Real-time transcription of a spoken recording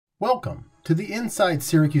Welcome to the Inside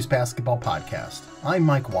Syracuse Basketball podcast. I'm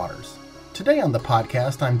Mike Waters. Today on the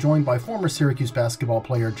podcast, I'm joined by former Syracuse basketball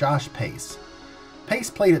player Josh Pace.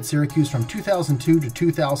 Pace played at Syracuse from 2002 to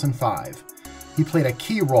 2005. He played a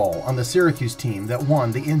key role on the Syracuse team that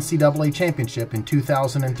won the NCAA championship in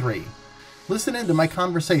 2003. Listen in to my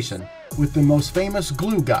conversation with the most famous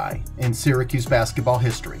glue guy in Syracuse basketball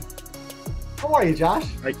history. How are you, Josh?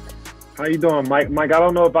 How you doing, Mike? Mike, I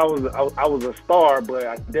don't know if I was a star, but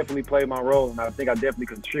I definitely played my role, and I think I definitely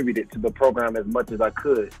contributed to the program as much as I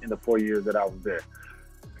could in the 4 years that I was there.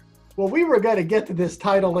 Well, we were going to get to this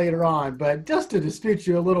title later on, but just to dispute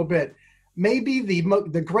you a little bit, maybe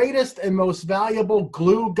the greatest and most valuable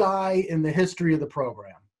glue guy in the history of the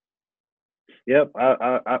program. Yep,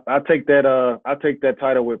 I take that. I take that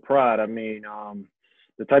title with pride. I mean,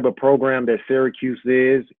 the type of program that Syracuse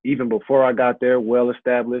is, even before I got there, well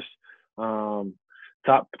established.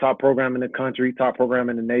 Top program in the country, top program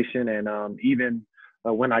in the nation, and even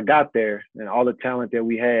when I got there, and all the talent that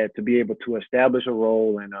we had to be able to establish a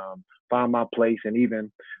role and find my place, and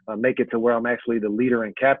even make it to where I'm actually the leader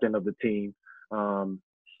and captain of the team.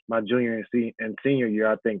 My junior and senior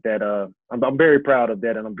year, I think that I'm very proud of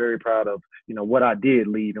that, and I'm very proud of what I did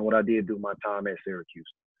lead and what I did do my time at Syracuse.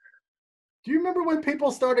 Do you remember when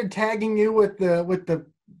people started tagging you with the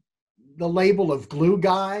label of glue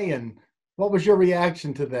guy, and what was your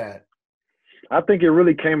reaction to that? I think it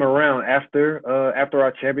really came around after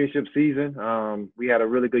our championship season. We had a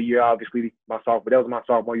really good year, obviously. That was my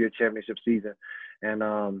sophomore year championship season, and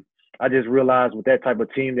I just realized with that type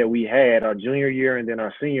of team that we had, our junior year and then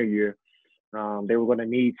our senior year, they were going to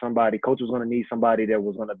need somebody. Coach was going to need somebody that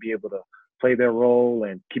was going to be able to play their role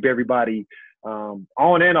and keep everybody on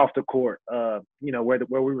and off the court, where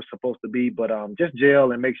we were supposed to be, but just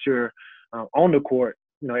gel and make sure on the court,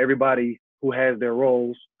 everybody who has their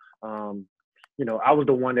roles, I was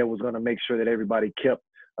the one that was going to make sure that everybody kept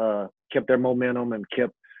their momentum and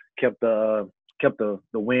kept the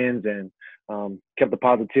wins and kept the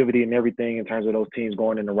positivity and everything in terms of those teams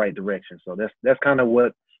going in the right direction. So that's kind of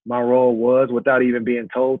what my role was without even being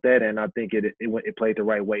told that, and I think it played the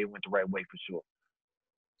right way. It went the right way for sure.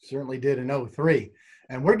 Certainly did in 2003.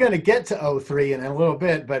 And we're going to get to 2003 in a little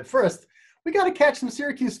bit. But first, we got to catch some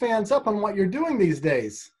Syracuse fans up on what you're doing these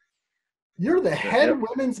days. You're the head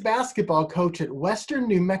women's basketball coach at Western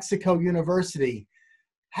New Mexico University.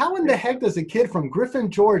 How in the heck does a kid from Griffin,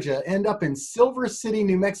 Georgia end up in Silver City,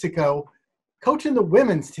 New Mexico, coaching the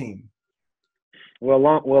women's team?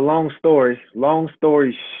 Long story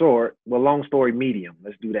short. Long story medium.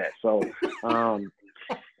 Let's do that. So,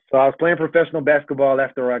 So I was playing professional basketball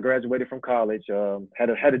after I graduated from college.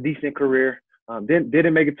 Had a decent career.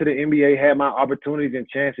 Didn't make it to the NBA. Had my opportunities and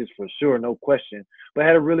chances for sure, no question. But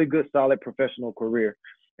had a really good, solid professional career,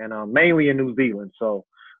 and mainly in New Zealand. So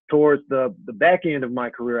towards the back end of my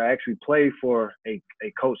career, I actually played for a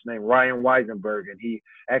coach named Ryan Weisenberg, and he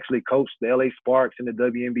actually coached the LA Sparks in the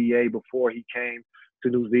WNBA before he came to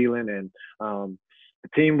New Zealand. And the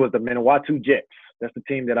team was the Manawatu Jets. That's the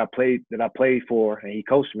team that I played for, and he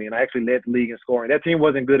coached me, and I actually led the league in scoring. That team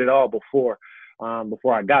wasn't good at all before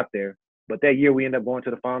I got there, but that year we ended up going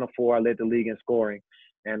to the Final Four. I led the league in scoring,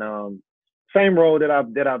 and same role that I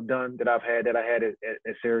had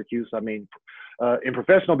at Syracuse. I mean, in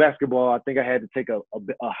professional basketball, I think I had to take a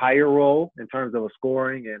higher role in terms of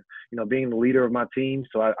scoring and being the leader of my team.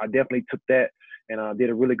 So I definitely took that and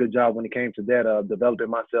did a really good job when it came to that,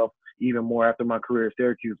 developing myself even more after my career at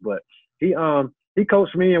Syracuse. But he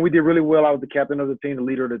coached me, and we did really well. I was the captain of the team, the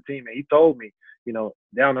leader of the team, and he told me,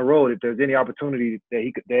 down the road, if there's any opportunity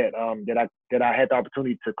that I had the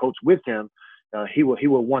opportunity to coach with him, he would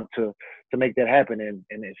want to make that happen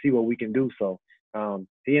and see what we can do. So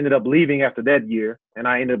he ended up leaving after that year, and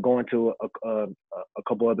I ended up going to a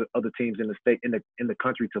couple other teams in the state in the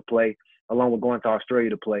country to play, along with going to Australia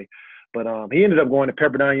to play. But he ended up going to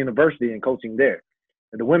Pepperdine University and coaching there,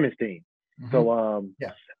 the women's team. Mm-hmm. So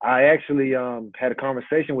I actually had a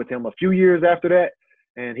conversation with him a few years after that,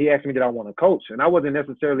 and he asked me did I want to coach. And I wasn't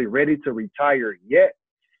necessarily ready to retire yet,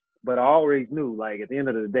 but I always knew, like, at the end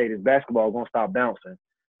of the day, this basketball is going to stop bouncing.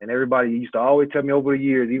 And everybody used to always tell me over the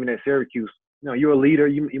years, even at Syracuse, you're a leader.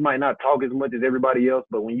 You might not talk as much as everybody else,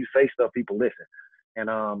 but when you say stuff, people listen. And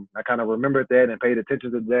I kind of remembered that and paid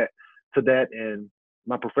attention to that. And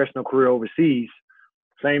my professional career overseas,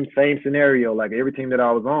 same scenario. Like every team that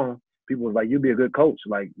I was on, people was like, you'd be a good coach.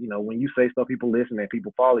 Like, when you say stuff, people listen and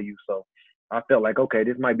people follow you. So I felt like, okay,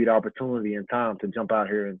 this might be the opportunity and time to jump out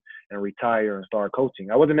here and retire and start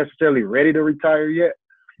coaching. I wasn't necessarily ready to retire yet,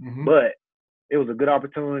 mm-hmm. but it was a good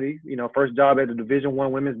opportunity. First job at the Division I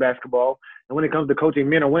women's basketball. And when it comes to coaching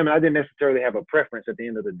men or women, I didn't necessarily have a preference at the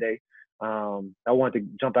end of the day. I wanted to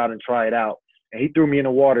jump out and try it out. And he threw me in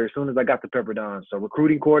the water as soon as I got to Pepperdine. So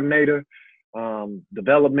recruiting coordinator,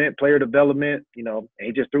 development, player development, and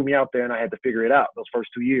he just threw me out there and I had to figure it out those first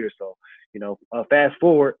 2 years. So, fast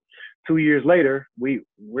forward 2 years later,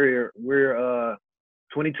 we're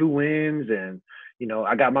 22 wins and,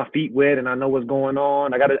 I got my feet wet and I know what's going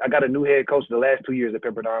on. I got a new head coach the last 2 years at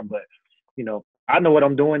Pepperdine, but, I know what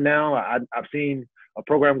I'm doing now. I've seen a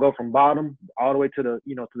program go from bottom all the way to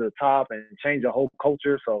the top and change the whole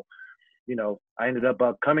culture. So, I ended up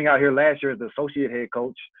coming out here last year as the associate head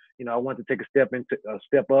coach. I wanted to take a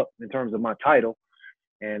step up in terms of my title.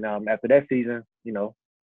 And after that season,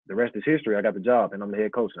 the rest is history. I got the job and I'm the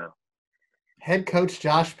head coach now. Head coach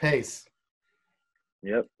Josh Pace.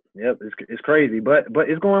 Yep. It's crazy, but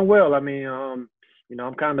it's going well. I mean,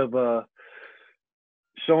 I'm kind of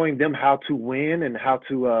showing them how to win and how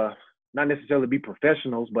to not necessarily be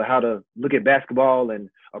professionals, but how to look at basketball and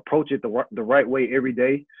approach it the right way every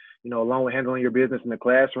day. Along with handling your business in the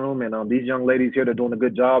classroom. And these young ladies here, they're doing a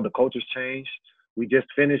good job. The culture's changed. We just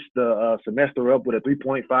finished the semester up with a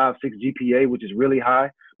 3.56 GPA, which is really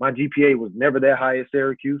high. My GPA was never that high at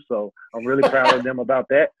Syracuse, so I'm really proud of them about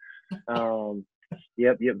that.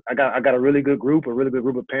 Yep. I got a really good group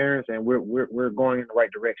of parents, and we're going in the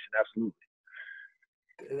right direction. Absolutely.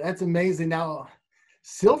 That's amazing. Now,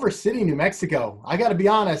 Silver City, New Mexico. I got to be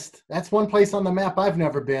honest, that's one place on the map I've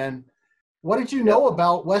never been. What did you know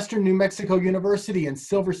about Western New Mexico University in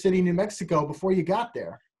Silver City, New Mexico before you got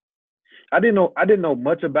there? I didn't know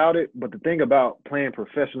much about it, but the thing about playing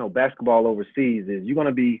professional basketball overseas is you're going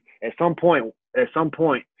to be at some point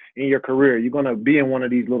in your career, you're going to be in one of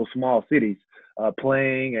these little small cities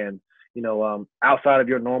playing and, outside of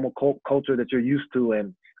your normal culture that you're used to.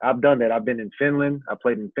 And I've done that. I've been in Finland. I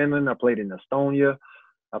played in Finland. I played in Estonia.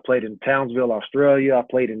 I played in Townsville, Australia. I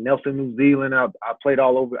played in Nelson, New Zealand. I played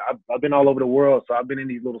all over. I've been all over the world. So I've been in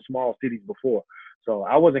these little small cities before. So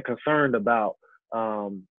I wasn't concerned about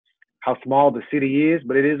how small the city is,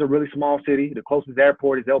 but it is a really small city. The closest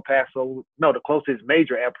airport is El Paso. No, the closest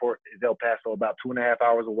major airport is El Paso, about 2.5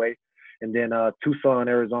 hours away. And then Tucson,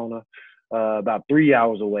 Arizona, about 3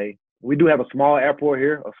 hours away. We do have a small airport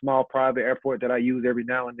here, a small private airport that I use every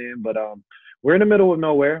now and then. But we're in the middle of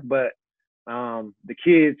nowhere. But the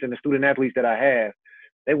kids and the student athletes that I have,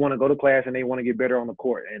 they want to go to class and they want to get better on the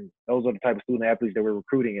court. And those are the type of student athletes that we're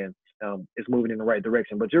recruiting, and it's moving in the right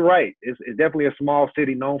direction. But you're right. It's definitely a small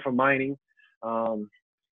city known for mining.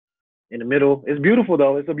 In the middle. It's beautiful,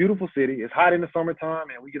 though. It's a beautiful city. It's hot in the summertime,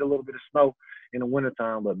 and we get a little bit of snow in the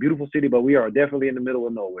wintertime. But beautiful city, but we are definitely in the middle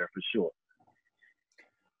of nowhere for sure.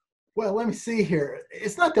 Well, let me see here.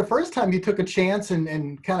 It's not the first time you took a chance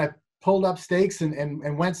and kind of pulled up stakes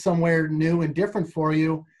and went somewhere new and different for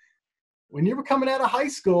you. When you were coming out of high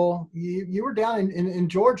school, you were down in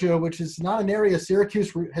Georgia, which is not an area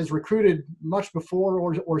Syracuse has recruited much before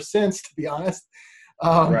or since, to be honest.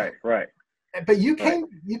 Right. But you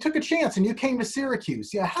took a chance and you came to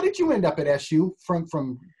Syracuse. Yeah. How did you end up at SU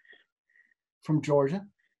from Georgia?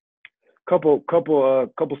 Couple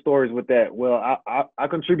stories with that. Well, I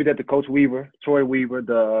contributed to Coach Weaver, Troy Weaver,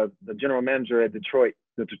 the general manager at Detroit,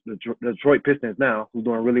 the Detroit Pistons now, who's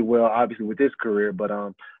doing really well, obviously, with his career. But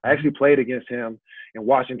I actually played against him in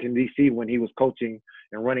Washington, D.C. when he was coaching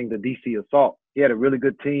and running the D.C. Assault. He had a really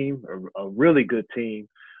good team, a really good team.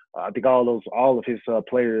 I think all of his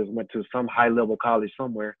players went to some high-level college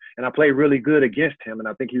somewhere. And I played really good against him, and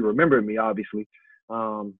I think he remembered me, obviously.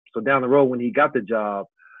 So down the road when he got the job,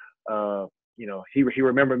 he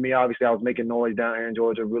remembered me. Obviously, I was making noise down here in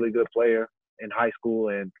Georgia, really good player in high school,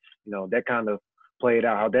 and that kind of played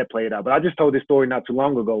out how that played out. But I just told this story not too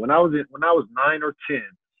long ago. When I was 9 or 10,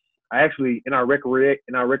 I actually in our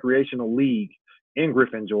recreational league in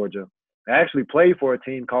Griffin, Georgia, I actually played for a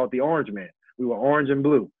team called the Orange Men. We were orange and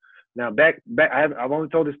blue. Now back I've only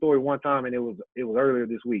told this story one time, and it was earlier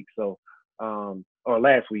this week, so or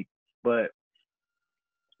last week, but.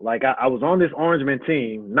 Like I was on this Orangeman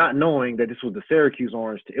team, not knowing that this was the Syracuse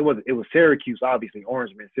Orange. It was Syracuse, obviously,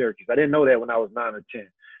 Orangeman Syracuse. I didn't know that when I was 9 or 10.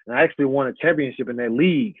 And I actually won a championship in that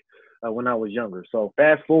league when I was younger. So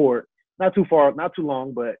fast forward, not too far, not too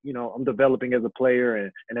long, but, I'm developing as a player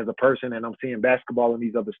and as a person, and I'm seeing basketball in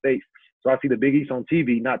these other states. So I see the Big East on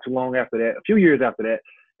TV not too long after that, a few years after that,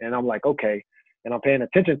 and I'm like, okay. And I'm paying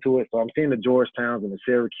attention to it. So I'm seeing the Georgetowns and the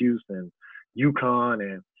Syracuse and UConn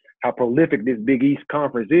and how prolific this Big East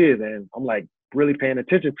conference is, and I'm like really paying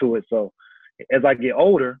attention to it. So as I get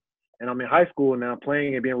older and I'm in high school now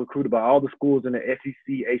playing and being recruited by all the schools in the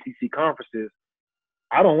SEC, ACC conferences,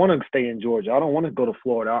 I don't want to stay in Georgia. I don't want to go to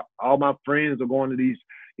Florida. All my friends are going to these,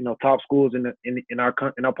 top schools in our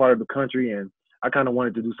part of the country, and I kind of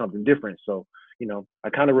wanted to do something different. So, I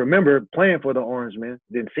kind of remember playing for the Orangemen,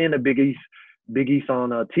 then seeing the Big East on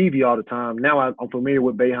TV all the time. Now I'm familiar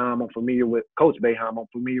with Boeheim. I'm familiar with Coach Boeheim. I'm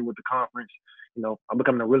familiar with the conference. I'm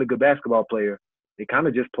becoming a really good basketball player. It kind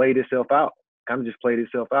of just played itself out.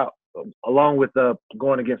 Along with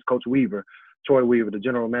going against Coach Weaver, Troy Weaver, the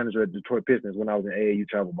general manager at Detroit Pistons, when I was in AAU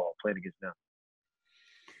travel ball, playing against them.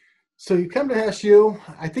 So you come to SU.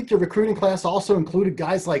 I think your recruiting class also included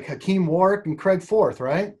guys like Hakeem Warwick and Craig Forth,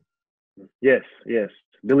 right? Yes.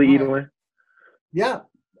 Billy Edelman. Yeah.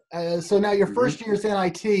 So now your first year's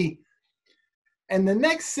NIT, and the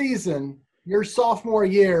next season, your sophomore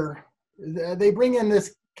year, they bring in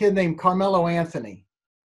this kid named Carmelo Anthony.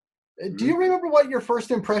 Do you remember what your first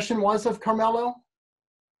impression was of Carmelo?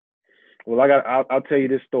 Well, I'll tell you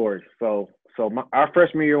this story. So our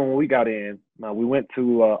freshman year when we got in, we went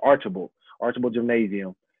to Archibald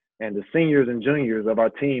Gymnasium, and the seniors and juniors of our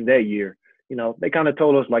team that year, they kind of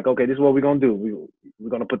told us like, okay, this is what we're gonna do. We're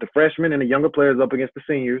gonna put the freshmen and the younger players up against the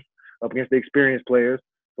seniors, up against the experienced players,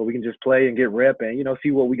 so we can just play and get rep and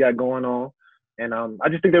see what we got going on. And I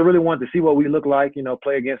just think they really wanted to see what we look like,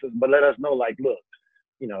 play against us, but let us know like, look,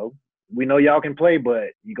 we know y'all can play, but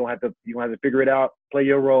you're gonna have to figure it out, play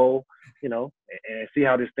your role, and see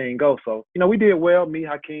how this thing goes. So, we did well. Me,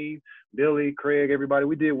 Hakeem, Billy, Craig, everybody,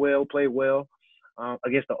 we did well, played well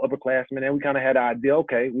against the upperclassmen, and we kind of had an idea.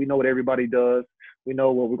 Okay, we know what everybody does. We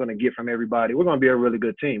know what we're gonna get from everybody. We're gonna be a really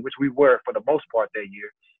good team, which we were for the most part that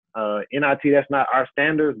year. NIT, that's not our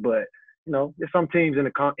standards, but there's some teams in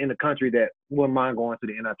the country that wouldn't mind going to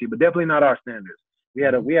the NIT, but definitely not our standards. We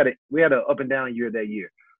had a up and down year that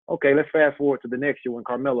year. Okay, let's fast forward to the next year when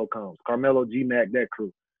Carmelo comes. Carmelo, G-Mac, that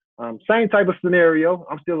crew. Same type of scenario.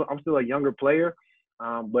 I'm still a younger player,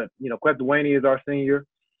 but Quet Duaney is our senior.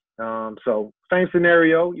 So same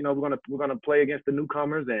scenario. We're gonna play against the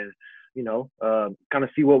newcomers and kind of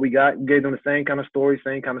see what we got. We gave them the same kind of story,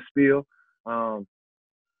 same kind of spiel.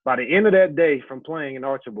 By the end of that day from playing in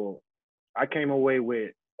Archibald, I came away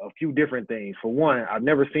with a few different things. For one, I've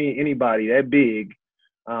never seen anybody that big.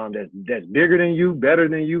 That's bigger than you, better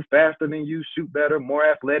than you, faster than you, shoot better, more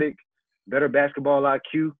athletic, better basketball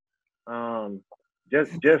IQ. I've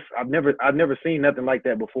never seen nothing like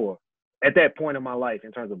that before at that point in my life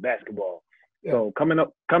in terms of basketball. Yeah. So coming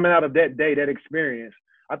out of that day, that experience,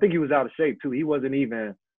 I think he was out of shape too. He wasn't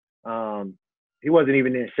even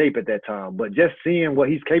in shape at that time. But just seeing what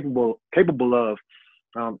he's capable of,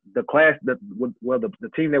 the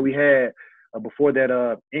team that we had before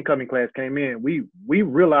that incoming class came in, we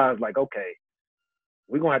realized like, okay,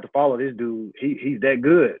 we're gonna have to follow this dude. He's that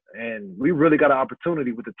good, and we really got an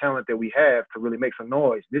opportunity with the talent that we have to really make some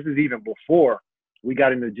noise. This is even before we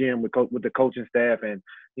got in the gym with the coaching staff and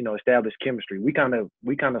established chemistry. We kind of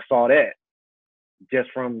saw that just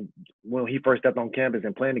from when he first stepped on campus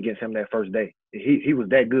and playing against him that first day. He was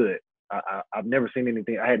that good. I've never seen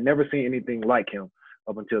anything. I had never seen anything like him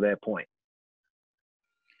up until that point.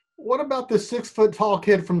 What about the 6-foot-tall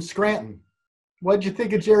kid from Scranton? What'd you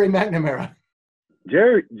think of Jerry McNamara?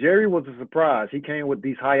 Jerry was a surprise. He came with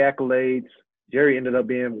these high accolades. Jerry ended up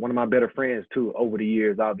being one of my better friends too over the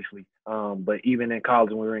years, obviously. But even in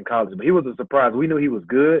college, when we were in college, but he was a surprise. We knew he was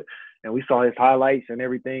good, and we saw his highlights and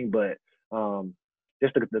everything. But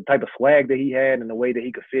just the type of swag that he had and the way that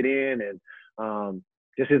he could fit in, and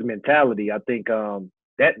just his mentality, I think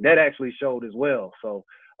that actually showed as well. So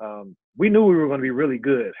we knew we were going to be really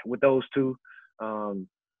good with those two.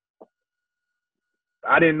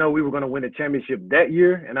 I didn't know we were going to win the championship that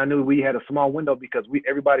year, and I knew we had a small window because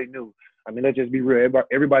everybody knew. I mean, let's just be real.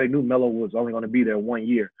 Everybody knew Melo was only going to be there 1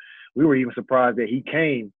 year. We were even surprised that he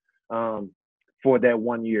came for that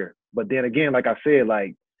 1 year. But then again, like I said,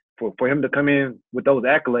 like for him to come in with those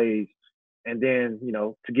accolades and then,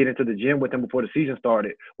 to get into the gym with him before the season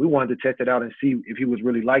started, we wanted to test it out and see if he was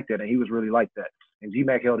really like that, and he was really like that. And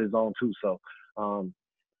G-Mac held his own too. So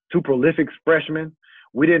two prolific freshmen.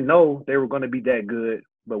 We didn't know they were going to be that good,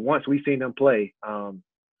 but once we seen them play,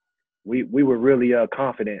 we were really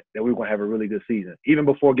confident that we were going to have a really good season, even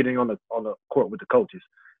before getting on the court with the coaches.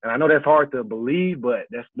 And I know that's hard to believe, but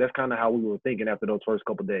that's kind of how we were thinking after those first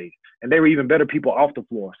couple of days. And they were even better people off the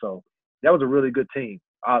floor, so that was a really good team.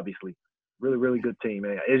 Obviously, really, really good team.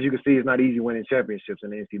 And as you can see, it's not easy winning championships in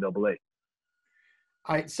the NCAA.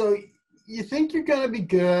 All right, so you think you're going to be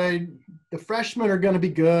good. The freshmen are going to be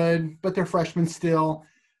good, but they're freshmen still.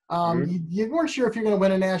 You weren't sure if you're going to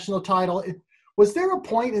win a national title. Was there a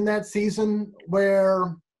point in that season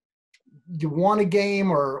where you won a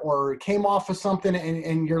game or came off of something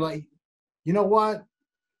and you're like, you know what?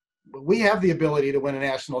 we have the ability to win a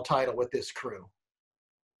national title with this crew.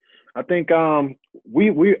 I think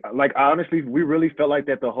we like honestly we really felt like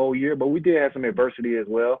that the whole year, but we did have some adversity as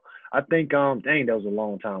well. I think dang, that was a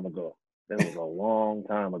long time ago. That was a long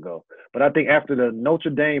time ago. But I think after the Notre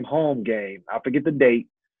Dame home game, I forget the date.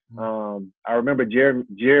 I remember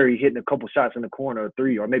Jerry hitting a couple shots in the corner, a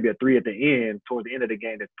three, or maybe a three at the end, towards the end of the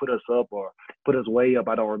game that put us up or put us way up.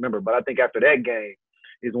 I don't remember. But I think after that game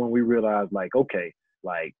is when we realized, like, okay,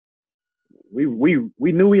 like we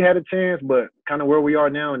knew we had a chance, but kind of where we are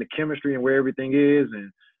now and the chemistry and where everything is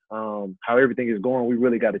and how everything is going, we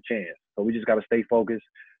really got a chance. So we just got to stay focused.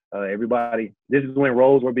 Everybody, this is when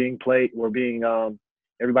roles were being played,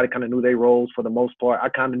 everybody kind of knew their roles for the most part. I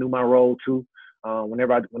kind of knew my role too.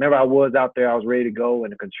 Whenever I was out there, I was ready to go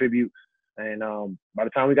and to contribute. And by the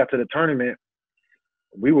time we got to the tournament,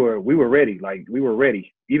 we were ready. Like, we were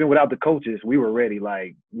ready. Even without the coaches, we were ready.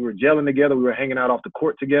 Like, we were gelling together. We were hanging out off the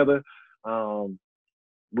court together.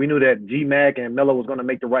 We knew that G-Mac and Melo was going to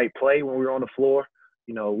make the right play when we were on the floor.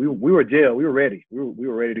 You know, we were gelled. We were ready. We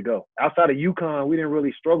were ready to go. Outside of UConn, we didn't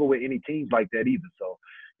really struggle with any teams like that either. So,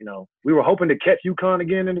 you know, we were hoping to catch UConn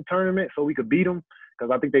again in the tournament so we could beat them,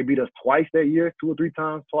 because I think they beat us twice that year, 2 or 3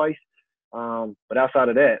 times twice. But outside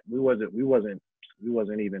of that, we wasn't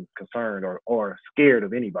even concerned or scared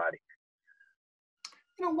of anybody.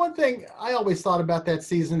 You know, one thing I always thought about that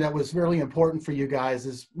season that was really important for you guys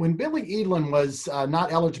is when Billy Edelin was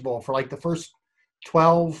not eligible for like the first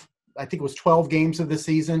 12, I think it was 12 games of the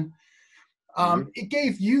season. It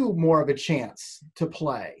gave you more of a chance to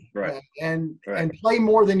play, right. and play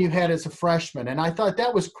more than you had as a freshman. And I thought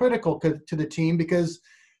that was critical to the team, because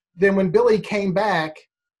then when Billy came back,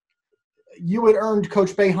 you had earned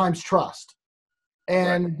Coach Boeheim's trust,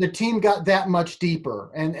 and the team got that much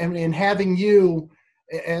deeper. And having you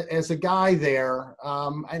as a guy there,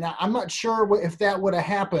 and I'm not sure if that would have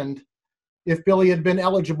happened if Billy had been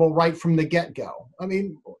eligible right from the get-go. I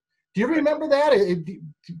mean, do you remember that?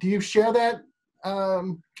 Do you share that?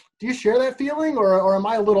 Do you share that feeling, or am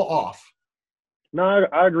I a little off? No,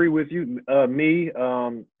 I agree with you. Me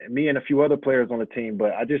and a few other players on the team,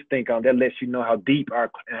 but I just think that lets you know how deep and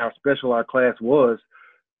how special our class was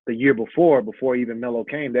the year before even Melo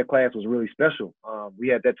came. That class was really special. We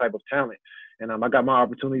had that type of talent, and I got my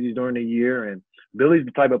opportunities during the year. And Billy's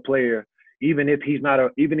the type of player, even if he's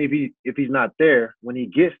not there, when he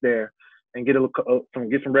gets there and get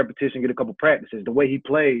some repetition, get a couple practices, the way he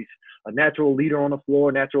plays, a natural leader on the floor,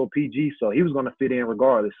 natural PG. So he was going to fit in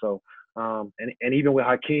regardless. So. And even with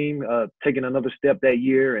Hakeem taking another step that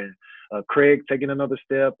year, and Craig taking another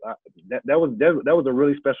step, that was a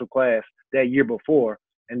really special class that year before.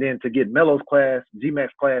 And then to get Melo's class,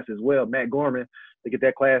 G-Mac's class as well, Matt Gorman, to get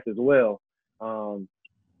that class as well.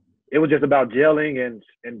 It was just about gelling and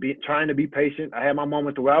trying to be patient. I had my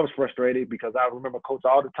moments where I was frustrated, because I remember Coach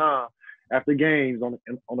all the time after games on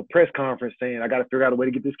the press conference saying, I got to figure out a way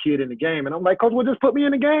to get this kid in the game. And I'm like, Coach, well, just put me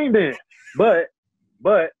in the game then.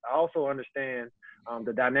 But I also understand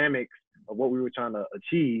the dynamics of what we were trying to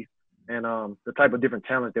achieve, and the type of different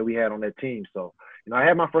talent that we had on that team. So, you know, I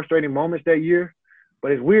had my frustrating moments that year,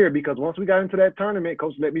 but it's weird because once we got into that tournament,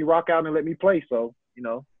 Coach let me rock out and let me play. So, you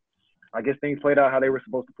know, I guess things played out how they were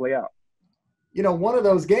supposed to play out. You know, one of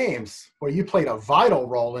those games where you played a vital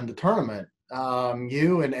role in the tournament,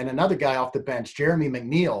 you and another guy off the bench, Jeremy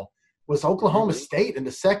McNeil, was Oklahoma State in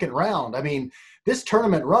the second round. I mean, this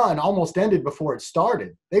tournament run almost ended before it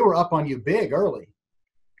started. They were up on you big early.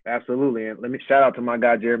 Absolutely. And let me shout out to my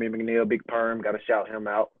guy, Jeremy McNeil, Big Perm. Got to shout him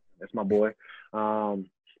out. That's my boy.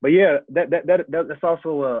 But yeah, that's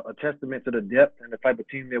also a testament to the depth and the type of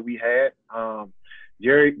team that we had.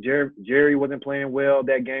 Jerry wasn't playing well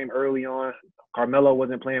that game early on. Carmelo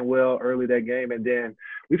wasn't playing well early that game. And then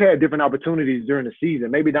we've had different opportunities during the season.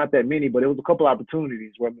 Maybe not that many, but it was a couple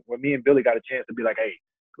opportunities where me and Billy got a chance to be like, hey,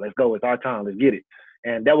 let's go. It's our time. Let's get it.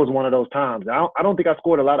 And that was one of those times. I don't think I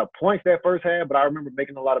scored a lot of points that first half, but I remember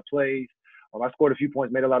making a lot of plays. I scored a few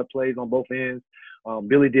points, made a lot of plays on both ends.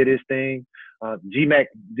 Billy did his thing. G-Mac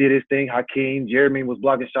did his thing. Hakeem, Jeremy was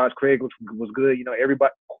blocking shots. Craig was good. You know,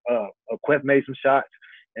 everybody, Quest made some shots.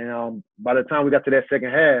 And by the time we got to that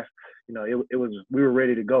second half, you know, we were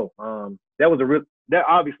ready to go. That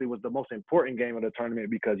obviously was the most important game of the tournament,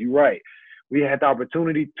 because you're right. We had the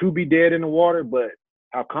opportunity to be dead in the water, but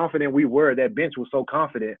how confident we were, that bench was so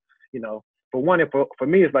confident, you know. For one, for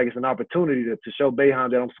me, it's like it's an opportunity to show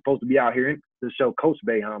Boeheim that I'm supposed to be out here, to show Coach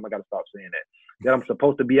Boeheim, I got to stop saying that I'm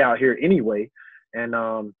supposed to be out here anyway. And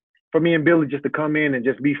for me and Billy just to come in and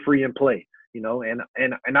just be free and play.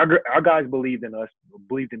 and our guys believed in us,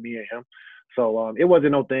 believed in me and him. So it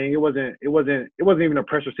wasn't no thing. It wasn't even a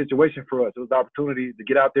pressure situation for us. It was the opportunity to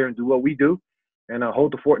get out there and do what we do, and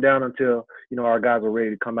hold the fort down until our guys were ready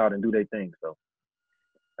to come out and do their thing. So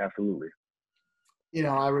absolutely.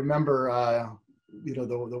 I remember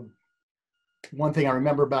the one thing I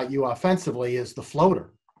remember about you offensively is the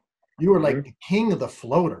floater. You were like the king of the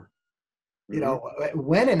floater.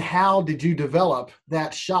 When and how did you develop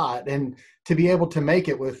that shot and to be able to make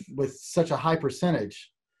it with such a high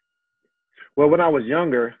percentage? Well, when I was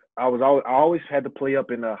younger, I always had to play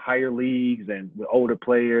up in the higher leagues and with older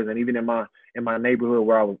players, and even in my neighborhood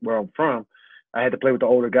where I'm from, I had to play with the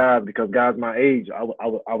older guys because guys my age, I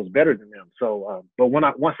was better than them. So, but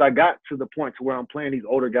once I got to the point to where I'm playing these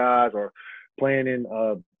older guys or playing in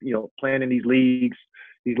playing in these leagues,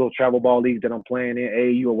 these little travel ball leagues that I'm playing in,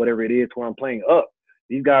 AAU or whatever it is, where I'm playing up,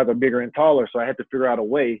 these guys are bigger and taller. So I had to figure out a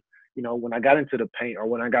way, when I got into the paint or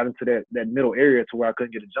when I got into that middle area to where I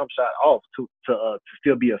couldn't get a jump shot off to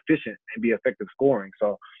still be efficient and be effective scoring.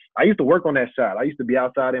 So I used to work on that shot. I used to be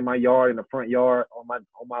outside in my yard, in the front yard, on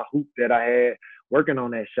my hoop that I had, working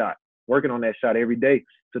on that shot every day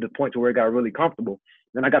to the point to where it got really comfortable.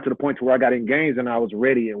 Then I got to the point to where I got in games and I was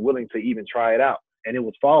ready and willing to even try it out, and it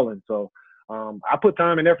was falling. So I put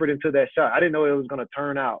time and effort into that shot. I didn't know it was going to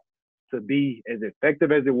turn out to be as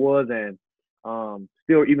effective as it was, and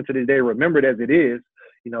still even to this day remembered as it is.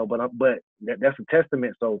 But that's a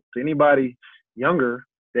testament. So to anybody younger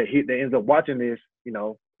that ends up watching this,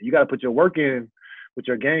 you got to put your work in with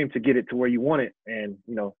your game to get it to where you want it, and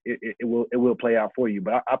it will play out for you.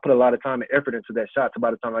 But I put a lot of time and effort into that shot. So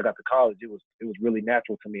by the time I got to college, it was really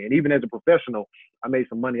natural to me. And even as a professional, I made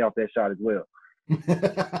some money off that shot as well.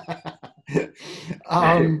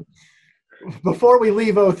 Before we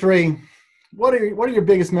leave 03, what are your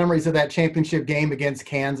biggest memories of that championship game against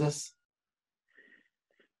Kansas?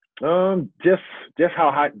 Just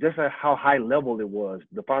how high level it was,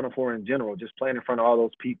 the Final Four in general, just playing in front of all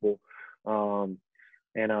those people,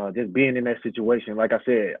 and just being in that situation. Like I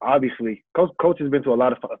said, obviously, coach has been to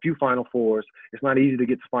a few Final Fours. It's not easy to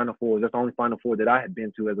get to Final Fours. That's the only Final Four that I had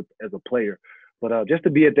been to as a player. But just to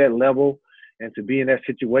be at that level and to be in that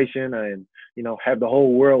situation and have the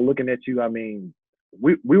whole world looking at you. I mean,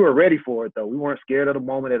 we were ready for it though. We weren't scared of the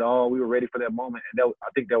moment at all. We were ready for that moment, and I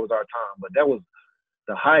think that was our time. But that was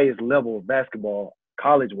the highest level of basketball,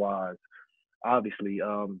 college-wise, obviously,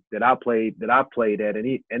 that I played at,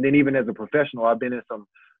 and then even as a professional, I've been in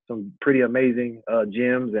some pretty amazing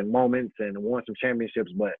gyms and moments and won some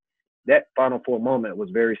championships. But that Final Four moment was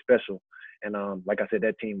very special, and like I said,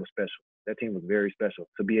 that team was special. That team was very special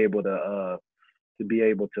to be able to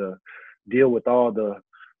deal with all the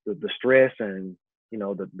stress and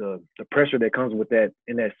the pressure that comes with that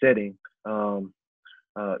in that setting.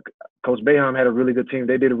 Coach Boeheim had a really good team.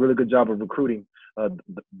 They did a really good job of recruiting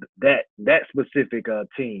that specific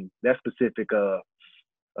team, that specific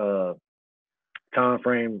time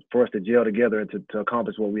frame for us to gel together and to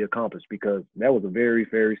accomplish what we accomplished, because that was a very,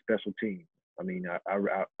 very special team. I mean,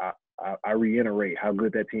 I reiterate how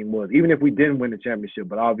good that team was, even if we didn't win the championship.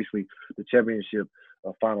 But obviously, the championship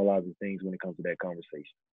finalizes things when it comes to that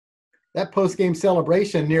conversation. That post-game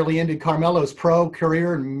celebration nearly ended Carmelo's pro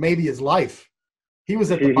career and maybe his life. He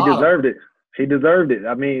was at the bottom. He deserved it. He deserved it.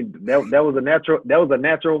 I mean, that was a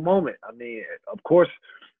natural moment. I mean, of course,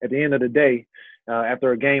 at the end of the day,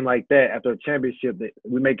 after a game like that, after a championship, that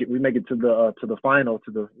we make it to the final,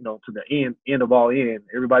 to the end of all end.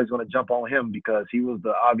 Everybody's going to jump on him because he was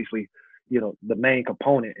obviously the main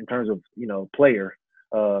component in terms of player,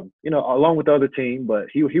 along with the other team, but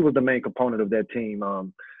he was the main component of that team.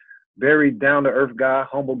 Very down to earth guy,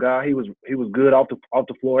 humble guy. He was good off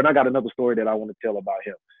the floor. And I got another story that I want to tell about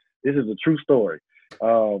him. This is a true story.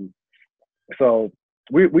 So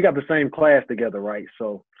we got the same class together, right?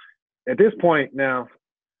 So at this point now,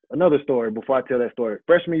 another story before I tell that story.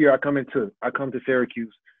 Freshman year, I come to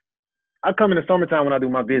Syracuse. I come in the summertime when I do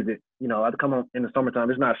my visit. I come in the summertime.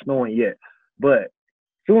 It's not snowing yet, but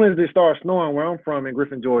as soon as it starts snowing where I'm from in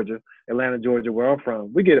Griffin, Georgia, Atlanta, Georgia, where I'm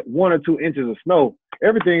from, we get 1 or 2 inches of snow.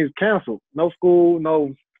 Everything is canceled. No school,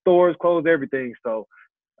 no stores closed, everything. So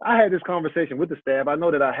I had this conversation with the staff. I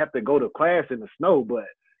know that I have to go to class in the snow, but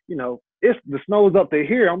it's the snow's up to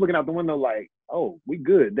here. I'm looking out the window like, oh, we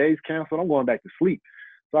good. Day's canceled. I'm going back to sleep.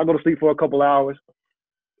 So I go to sleep for a couple hours,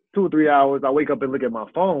 2 or 3 hours. I wake up and look at my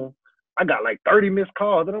phone. I got like 30 missed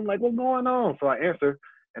calls, and I'm like, what's going on? So I answer.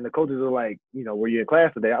 And the coaches are like, were you in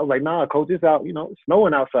class today? I was like, nah, coach, it's out, it's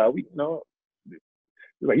snowing outside.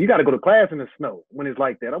 Like, you got to go to class in the snow when it's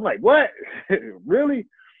like that. I'm like, what? Really?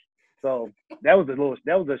 So that was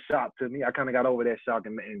a shock to me. I kind of got over that shock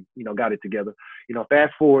and got it together.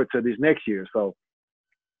 Fast forward to this next year. So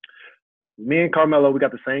me and Carmelo, we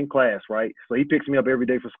got the same class, right? So he picks me up every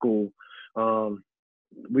day for school.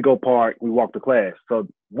 We go park, we walk to class. So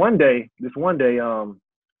one day,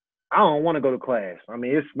 I don't want to go to class. I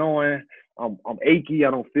mean, it's snowing. I'm achy.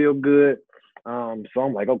 I don't feel good. So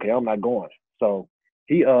I'm like, okay, I'm not going. So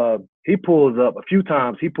he pulls up a few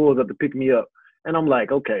times. He pulls up to pick me up, and I'm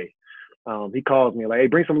like, okay. He calls me like, hey,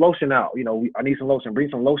 bring some lotion out. I need some lotion. Bring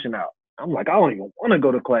some lotion out. I'm like, I don't even want to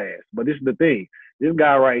go to class. But this is the thing. This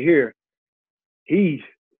guy right here, he's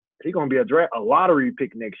gonna be a lottery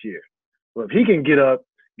pick next year. So if he can get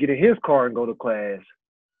in his car and go to class,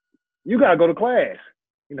 you gotta go to class.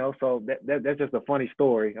 So that's just a funny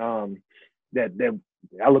story. That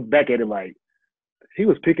I look back at it like he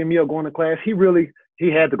was picking me up going to class. He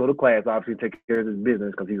had to go to class, obviously, to take care of his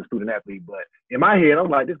business because he's a student athlete. But in my head, I'm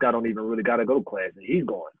like, this guy don't even really got to go to class, and he's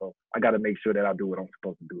going. So I got to make sure that I do what I'm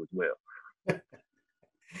supposed to do as well.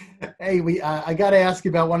 Hey, I got to ask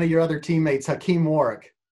you about one of your other teammates, Hakeem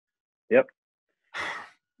Warwick. Yep.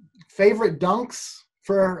 Favorite dunks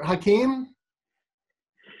for Hakeem?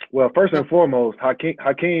 Well, first and foremost,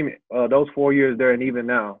 Hakeem, those 4 years there and even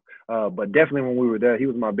now, but definitely when we were there, he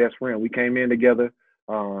was my best friend. We came in together.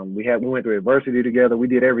 We went through adversity together. We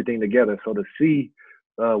did everything together. So to see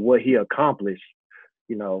what he accomplished,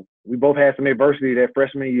 we both had some adversity that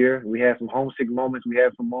freshman year. We had some homesick moments. We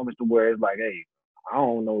had some moments to where it's like, hey, I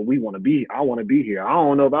don't know if we want to be. I want to be here. I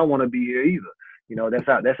don't know if I want to be here either.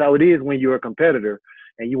 That's how it is when you're a competitor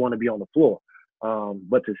and you want to be on the floor.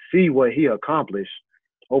 But to see what he accomplished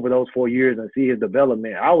over those 4 years and see his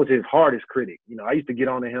development, I was his hardest critic. I used to get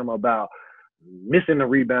on to him about missing the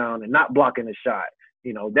rebound and not blocking the shot,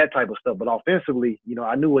 that type of stuff. But offensively,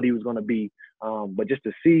 I knew what he was going to be. But just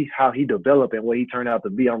to see how he developed and what he turned out to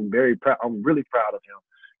be, I'm very proud. I'm really proud of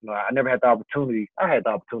him. I never had the opportunity. I had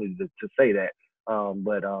the opportunity to say that.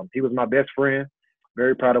 But he was my best friend.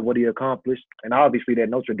 Very proud of what he accomplished. And obviously that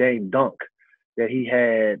Notre Dame dunk that he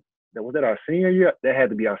had, was that our senior year? That had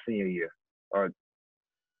to be our senior year. Or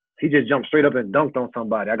he just jumped straight up and dunked on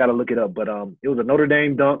somebody. I got to look it up. But it was a Notre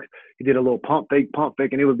Dame dunk. He did a little pump fake,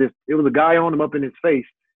 and it was a guy on him up in his face,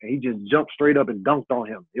 and he just jumped straight up and dunked on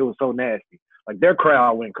him. It was so nasty. Like, their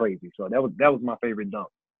crowd went crazy. So that was my favorite dunk.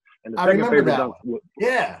 And the second favorite dunk.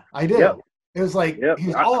 Yeah, I did. Yep. It was like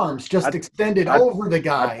his arms just extended over the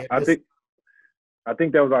guy. I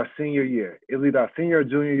think that was our senior year. It was either our senior or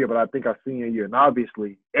junior year, but I think our senior year. And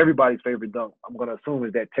obviously, everybody's favorite dunk, I'm going to assume,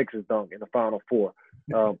 is that Texas dunk in the Final Four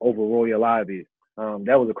over Royal Ivy.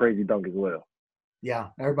 That was a crazy dunk as well. Yeah,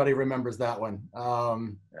 everybody remembers that one.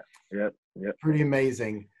 Yep. Pretty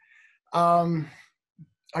amazing. Are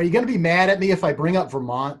you going to be mad at me if I bring up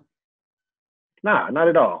Vermont? Nah, not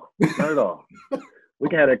at all. Not at all. We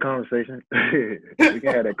can have that conversation. I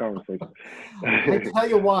tell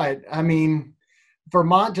you what, I mean,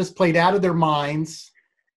 Vermont just played out of their minds.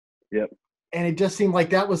 Yep. And it just seemed like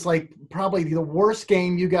that was like probably the worst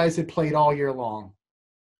game you guys had played all year long.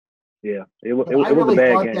 Yeah, it was I really a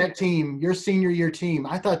bad thought game. that team, your senior year team,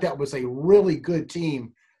 I thought that was a really good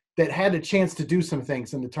team that had a chance to do some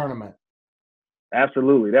things in the tournament.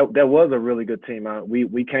 Absolutely, that was a really good team.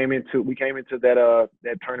 We came into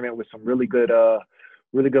that tournament with some really good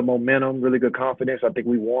momentum, really good confidence. I think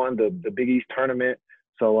we won the Big East tournament,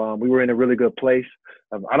 so we were in a really good place.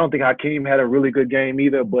 I don't think Hakeem had a really good game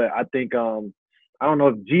either, but I think I don't know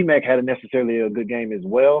if GMAC had necessarily a good game as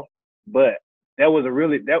well. But that was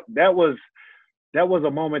that was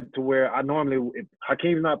a moment to where I normally, if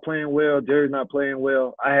Hakeem's not playing well, Jerry's not playing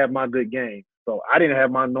well, I have my good game. So I didn't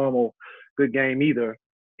have my normal good game either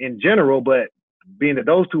in general, but being that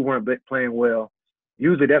those two weren't playing well,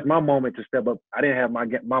 usually that's my moment to step up. I didn't have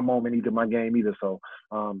my moment either, my game either. So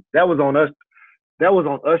that was on us. That was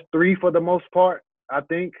on us three for the most part, I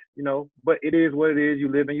think, but it is what it is.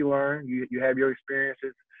 You live and you learn. You have your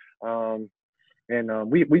experiences.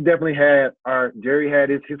 We definitely had Jerry had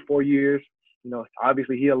his 4 years.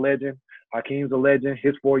 Obviously he a legend. Hakeem's a legend.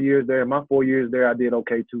 His 4 years there, my 4 years there, I did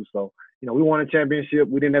okay too. So, we won a championship.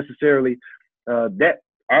 We didn't necessarily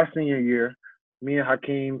our senior year, me and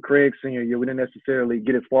Hakeem, Craig's senior year, we didn't necessarily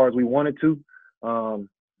get as far as we wanted to.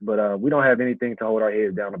 But we don't have anything to hold our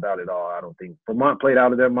heads down about at all, I don't think. Vermont played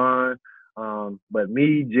out of their mind. But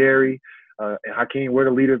me, Jerry, and Hakeem, we're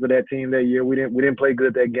the leaders of that team that year. We didn't play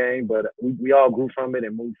good that game, but we all grew from it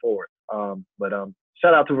and moved forward. But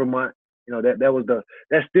shout out to Vermont.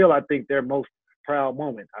 That's still, I think, their most proud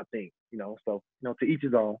moment, I think. So, to each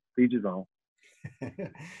his own, to each his own.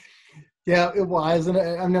 Yeah, it was, and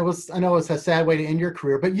I know it's a sad way to end your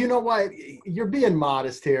career, but you know what? You're being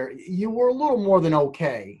modest here. You were a little more than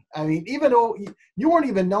okay. I mean, even though you weren't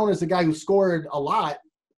even known as a guy who scored a lot,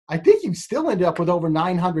 I think you still ended up with over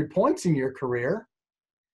 900 points in your career.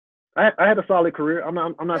 I had a solid career. I'm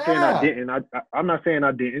not saying I Yeah. didn't. I'm not saying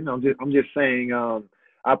I didn't. I'm just saying I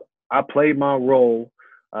I played my role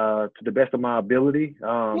to the best of my ability.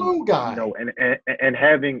 Glue You know, guy. and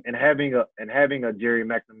having a Jerry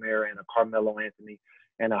McNamara and a Carmelo Anthony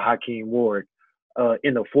and a Hakeem Ward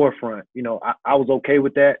in the forefront. You know, I was okay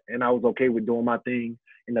with that, and I was okay with doing my thing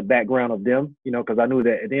in the background of them. You know, because I knew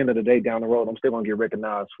that at the end of the day, down the road, I'm still gonna get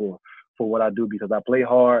recognized for what I do because I play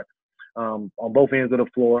hard on both ends of the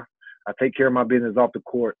floor. I take care of my business off the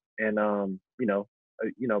court, and you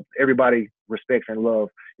know, everybody respects and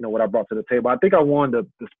loves, you know, what I brought to the table. I think I won the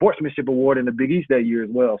sportsmanship award in the Big East that year as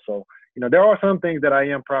well. So, you know, there are some things that I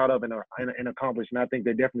am proud of and accomplished, and I think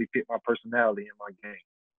they definitely fit my personality and my game.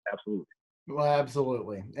 Absolutely. Well,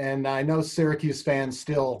 absolutely. And I know Syracuse fans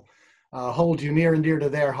still hold you near and dear to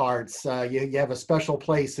their hearts. You have a special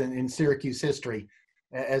place in Syracuse history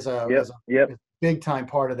Yep. as Yep. a big time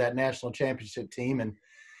part of that national championship team.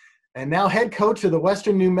 And now head coach of the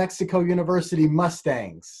Western New Mexico University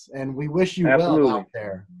Mustangs. And we wish you well out Absolutely.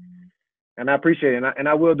 there. And I appreciate it. And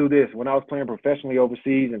I will do this. When I was playing professionally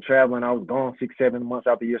overseas and traveling, I was gone 6, 7 months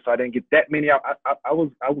out the year, so I didn't get that many.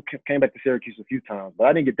 Came back to Syracuse a few times, but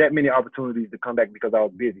I didn't get that many opportunities to come back because I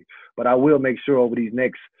was busy. But I will make sure over these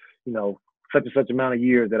next, you know, such and such amount of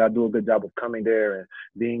years that I do a good job of coming there and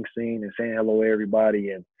being seen and saying hello to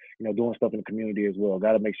everybody and, you know, doing stuff in the community as well.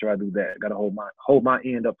 Got to make sure I do that. Got to hold my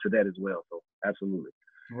end up to that as well. So absolutely.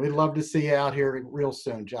 We'd love to see you out here real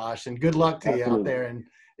soon, Josh. And good luck to you out Absolutely. there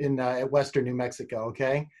in at Western New Mexico.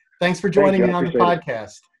 Okay. Thanks for Thank joining you. I me on the appreciate it.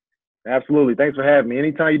 podcast. Absolutely. Thanks for having me.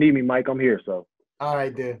 Anytime you need me, Mike, I'm here. So, All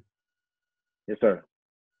right, dude. yes, sir.